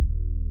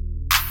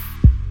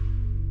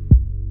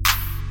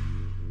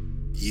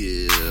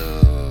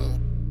Yeah.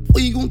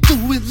 We gon' do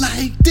it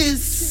like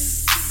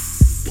this.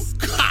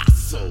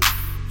 Picasso.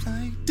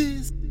 Like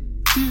this.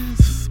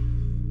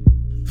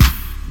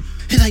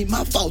 It ain't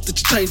my fault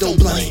that your chain don't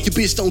blink. Your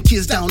bitch don't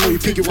kiss down on your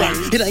pinky ring.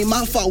 It ain't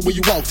my fault when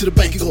you walk to the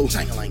bank and go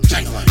jangling,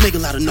 jangling. Make a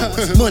lot of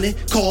noise. Money,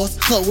 cars,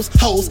 clothes,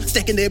 hoes.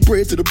 Stacking that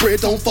bread till the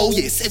bread don't fold.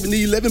 Yeah,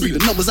 7-11 be the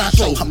numbers I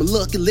throw. I'm a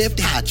lucky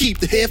lefty, I keep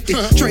the hefty.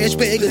 Trash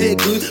bag of that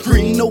good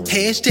green. No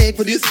hashtag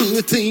for this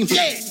hood team.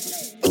 Yeah.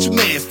 What you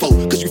mad for?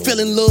 Cause you fell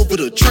in love with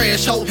a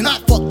trash hoe. And I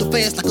fucked her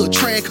fast like a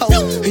track hoe.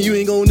 And you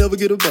ain't gon' never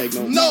get her back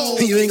no more. No.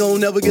 And you ain't gon'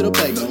 never get her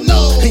back no more.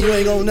 No. And you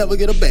ain't gon' never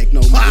get her back no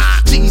more.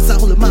 G's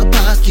all in my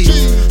pocket.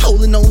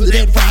 Holding on to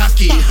that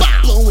rocket.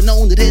 Blowing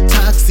on to that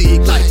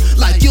toxic.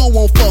 Like you don't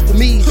want fuck with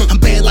me.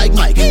 I'm bad like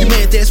Mike. You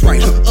mad, that's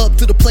right. Up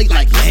to the plate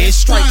like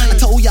last strike. I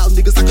told y'all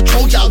niggas I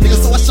control y'all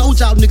niggas. So I showed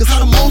y'all niggas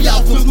how to mow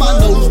y'all. Cause my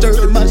nose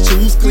dirty, my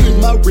shoes clean.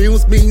 My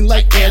rims mean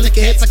like alley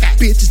cats. I got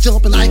bitches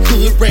jumping like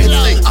hood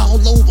rats. All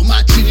over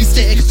my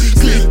G-stack.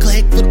 Click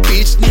clack for the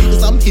bitch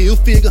niggas. I'm here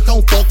figure,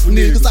 don't fuck with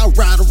niggas. I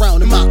ride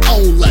around in my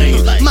own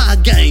lane. My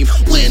game,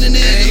 winning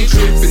it. I ain't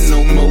trippin'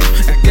 no more.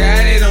 I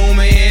got it on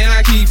me and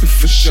I keep it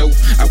for show.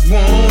 I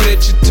won't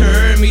let you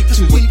turn me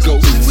to a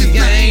ghost. See,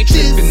 I ain't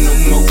trippin' no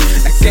more.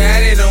 I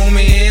got it on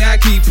me and I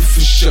keep it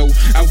for show.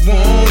 I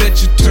won't let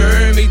you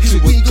turn me to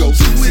a ghost.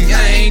 See,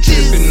 I ain't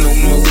trippin' no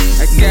more.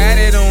 I got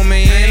it on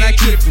me and I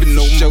keep it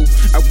no show.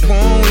 I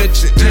won't let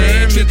you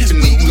turn me to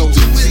a ghost.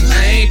 See,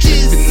 I ain't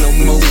trippin' no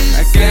more.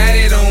 I got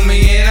it on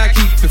me and I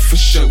keep it for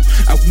show.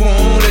 I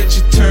won't let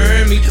you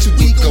turn me to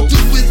a ghost.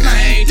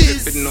 I ain't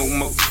trippin' no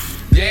more.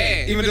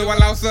 Yeah, even though I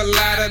lost a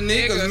lot of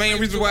niggas, main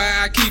reason why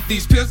I keep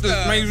these pistols,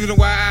 main reason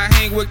why I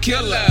hang with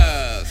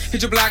killers.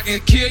 Hit your block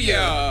and kill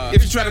ya.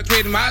 If you try to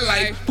threaten my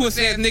life,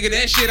 pussy ass nigga,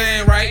 that shit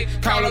ain't right.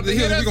 Call up the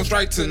hills, we gon'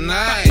 strike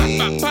tonight.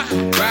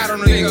 Ride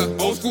on the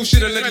nigga, old school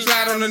shit, let it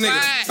slide on the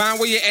nigga. Find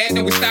where you at,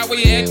 then we stop where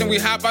you at, then we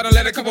hop out and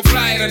let a couple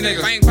fly at a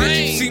nigga. Bang,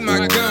 bang. You see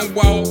my gun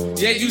walk,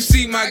 yeah, you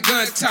see my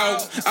gun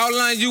talk. All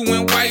on you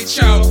in white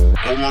chalk.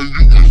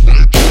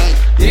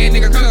 Yeah,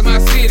 nigga, cause my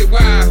city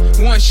wild.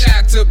 One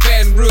shot to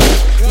Baton Rouge,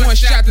 one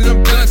shot to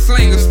them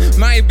gunslingers.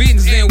 My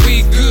business and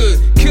we good.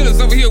 Killers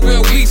over here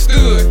where we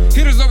stood.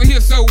 Hitters over here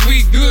so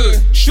we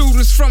good.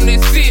 Shooters from that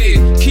city.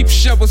 Keep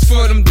shovels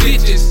for them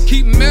ditches.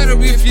 Keep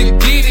metal if you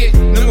get it.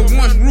 Number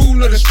one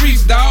rule of the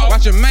streets, dawg.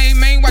 Watch your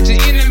main, watch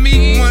your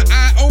enemy. One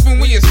eye open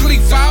when you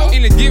sleep, fall.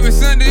 In a given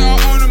Sunday or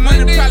on a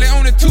Monday, probably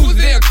on a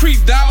Tuesday, they'll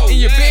creep, dawg. In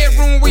your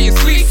bedroom where you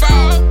sleep,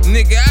 fall.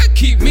 Nigga, I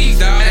keep me,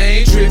 dawg.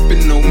 I ain't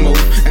trippin' no more.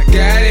 I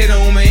got it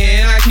on me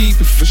and I keep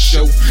it for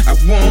show. I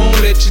won't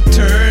let you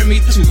turn me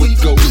to a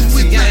ghost.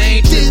 See, I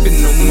ain't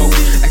trippin' no more.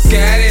 I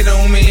got it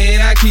on me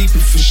and I keep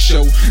it for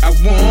show. I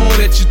won't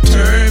let you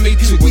turn me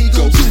to a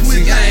ghost.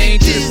 See, I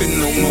ain't trippin'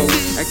 no more.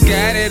 I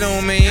got it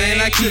on me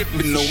and I keep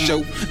it no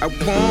more. I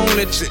won't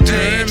let you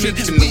turn me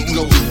to a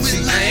ghost.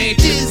 See, I ain't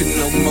trippin'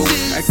 no more.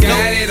 I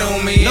got it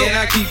on me and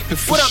I keep it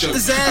for show.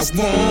 I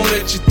won't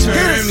let you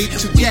turn me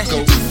to a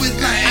ghost.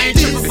 I ain't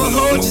trippin' for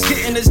hoes, just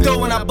getting this dough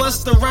when I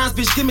bust the rhymes,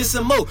 bitch. Give me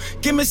some more.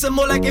 Give me some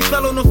more like it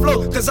fell on the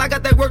floor. Cause I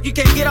got that work, you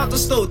can't get out the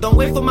store. Don't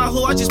wait for my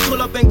hoe, I just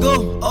pull up and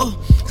go. Oh,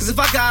 cause if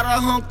I gotta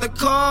honk the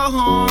car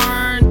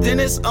horn, then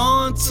it's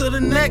on to the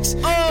next.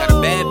 Got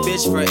a bad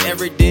bitch for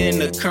every day in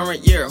the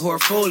current year.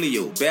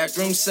 Portfolio,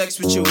 bedroom sex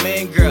with your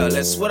main girl.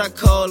 That's what I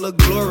call a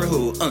glory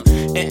hole.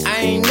 And I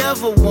ain't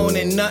never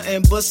wanted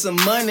nothing but some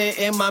money.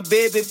 And my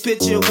baby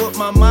picture with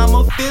my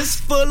mama,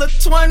 fist full of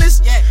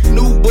 20s. Yeah.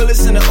 New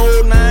bullets in the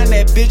old 9.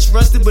 That bitch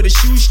rusted but the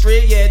shoe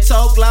straight. Yeah,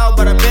 talk loud,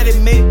 but I bet it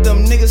make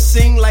them niggas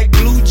sing like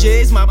Blue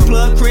Jays. My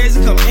plug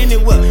crazy, come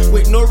anywhere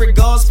with no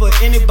regards for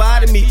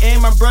anybody. Me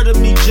and my brother,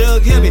 me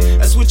jug heavy.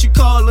 That's what you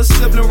call a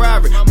sibling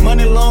rivalry.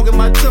 Money long and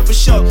my temper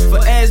short. For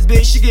ass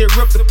bitch, she get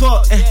ripped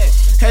apart.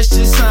 That's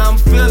just how I'm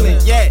feeling.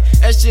 Yeah,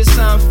 that's just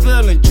how I'm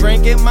feeling.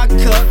 Drink in my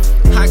cup,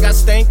 I got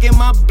stank in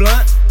my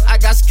blunt. I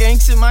got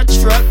skanks in my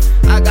truck.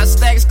 I got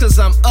stacks cause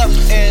I'm up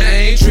and I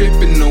ain't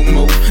trippin' no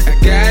more. I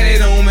got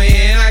it on me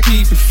and I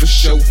keep it for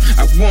show.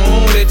 I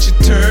won't let you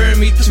turn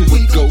me to a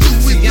ghost.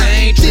 See, I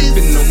ain't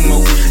trippin' no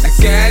more. I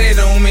got it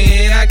on me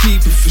and I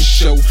keep it for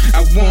show.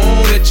 I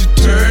won't let you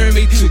turn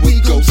me to a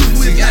ghost.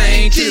 See, I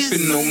ain't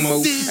trippin' no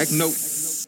more. Like, no.